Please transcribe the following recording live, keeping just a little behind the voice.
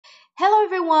Hello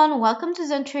everyone, welcome to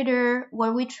Zen Trader,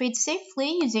 where we trade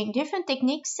safely using different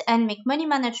techniques and make money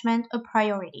management a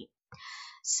priority.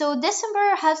 So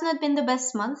December has not been the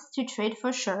best month to trade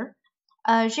for sure.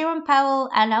 Jerome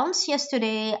Powell announced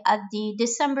yesterday at the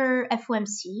December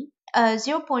FOMC a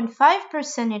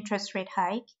 0.5% interest rate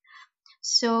hike.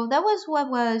 So that was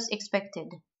what was expected.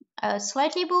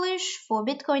 Slightly bullish for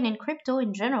Bitcoin and crypto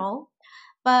in general,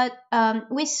 but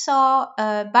we saw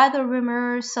buy the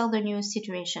rumor, sell the news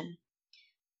situation.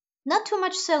 Not too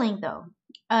much selling though.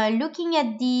 Looking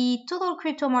at the total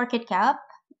crypto market cap,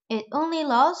 it only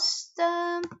lost,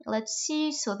 let's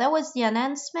see, so that was the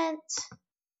announcement,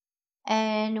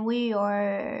 and we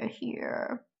are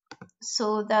here.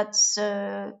 So that's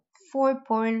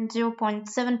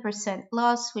 0.7%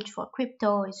 loss, which for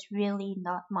crypto is really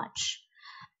not much.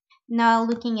 Now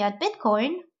looking at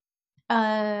Bitcoin,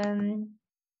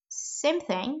 same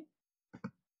thing.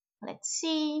 Let's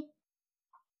see.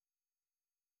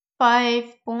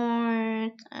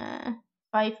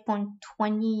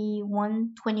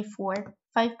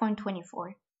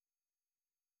 5.24.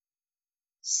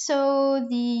 So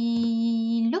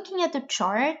looking at the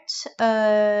chart,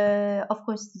 of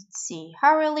course, let's see,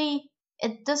 hourly,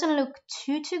 it doesn't look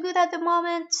too good at the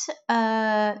moment.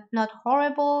 Not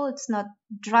horrible, it's not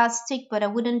drastic, but I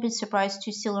wouldn't be surprised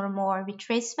to see a little more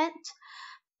retracement.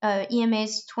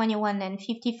 EMAs 21 and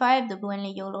 55, the blue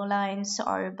and yellow lines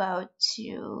are about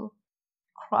to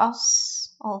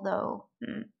cross, although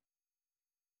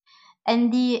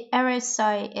and the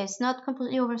RSI is not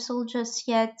completely oversold just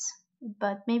yet,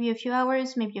 but maybe a few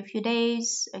hours, maybe a few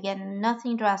days. Again,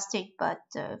 nothing drastic, but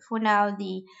for now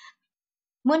the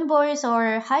moon boys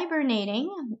are hibernating,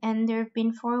 and they've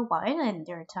been for a while and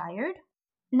they're tired.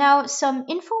 Now, some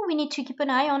info we need to keep an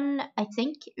eye on, I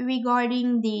think,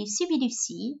 regarding the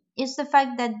CBDC is the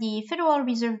fact that the Federal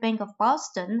Reserve Bank of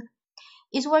Boston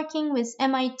is working with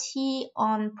MIT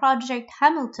on Project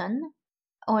Hamilton,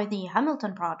 or the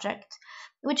Hamilton Project,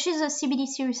 which is a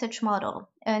CBDC research model,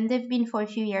 and they've been for a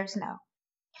few years now.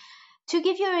 To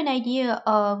give you an idea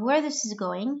of where this is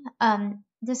going,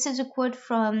 this is a quote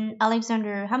from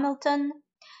Alexander Hamilton.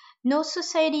 No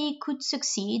society could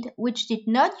succeed which did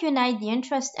not unite the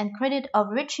interest and credit of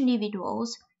rich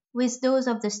individuals with those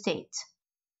of the state.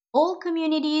 All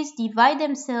communities divide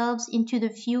themselves into the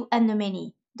few and the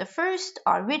many. The first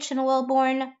are rich and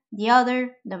well-born, the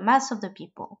other, the mass of the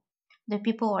people. The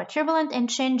people are turbulent and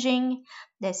changing,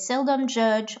 they seldom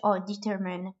judge or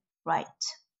determine right.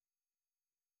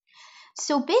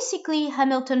 So basically,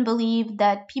 Hamilton believed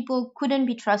that people couldn't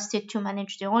be trusted to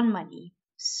manage their own money.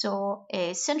 So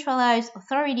a centralized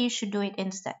authority should do it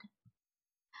instead.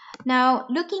 Now,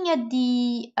 looking at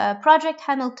the Project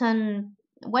Hamilton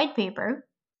white paper,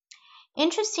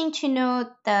 interesting to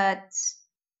note that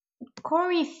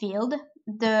Corey Field,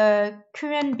 the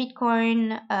current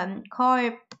Bitcoin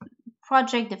core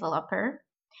project developer,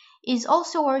 is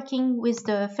also working with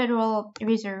the Federal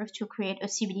Reserve to create a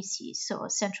CBDC, so a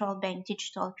central bank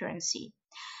digital currency.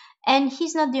 And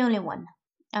he's not the only one.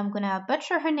 I'm gonna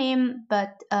butcher her name,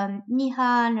 but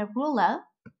Neha Narula.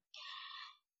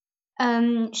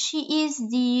 She is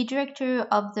the director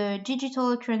of the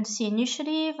Digital Currency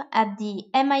Initiative at the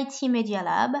MIT Media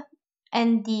Lab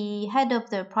and the head of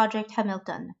the Project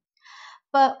Hamilton.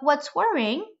 But what's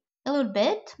worrying a little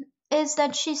bit is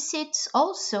that she sits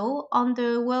also on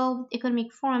the World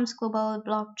Economic Forum's Global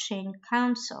Blockchain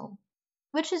Council,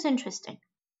 which is interesting.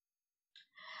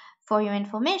 For your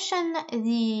information,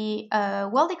 the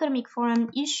World Economic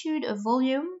Forum issued a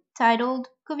volume titled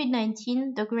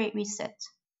COVID-19, The Great Reset.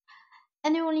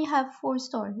 And they only have 4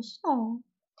 stars. Oh.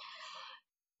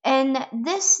 And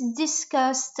this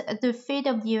discussed the fate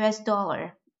of the US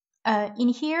dollar. In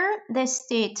here, they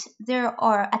state there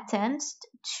are attempts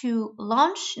to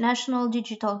launch national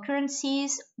digital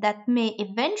currencies that may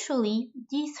eventually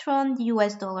dethrone the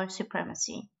US dollar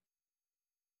supremacy.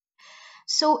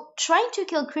 So trying to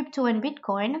kill crypto and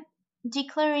Bitcoin,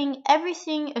 declaring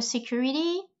everything a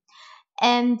security,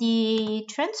 and the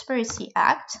Transparency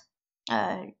Act,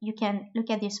 you can look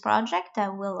at this project. I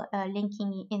will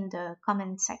linking in the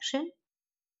comment section.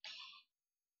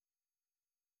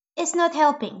 It's not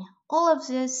helping. All of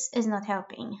this is not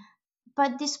helping.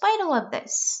 But despite all of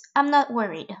this, I'm not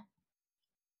worried.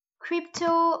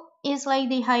 Crypto is like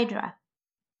the Hydra.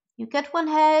 You cut one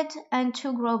head and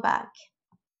 2 grow back.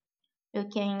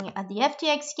 Looking at the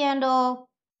FTX scandal,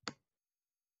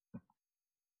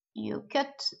 you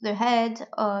cut the head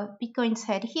of Bitcoin's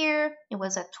head here. It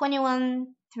was at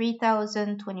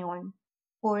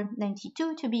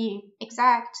 21,492 to be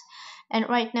exact. And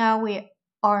right now we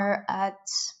are at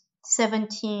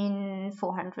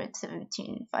 17,400,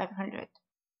 17,500.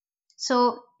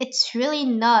 So it's really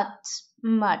not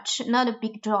much, not a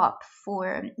big drop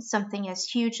for something as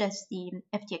huge as the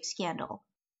FTX scandal.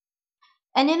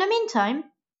 And in the meantime,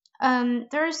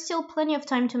 there is still plenty of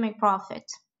time to make profit.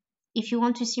 If you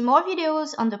want to see more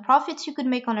videos on the profits you could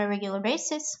make on a regular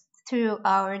basis through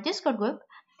our Discord group,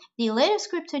 the latest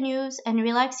crypto news, and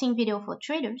relaxing video for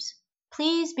traders,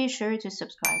 please be sure to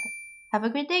subscribe. Have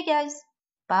a great day, guys.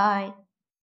 Bye.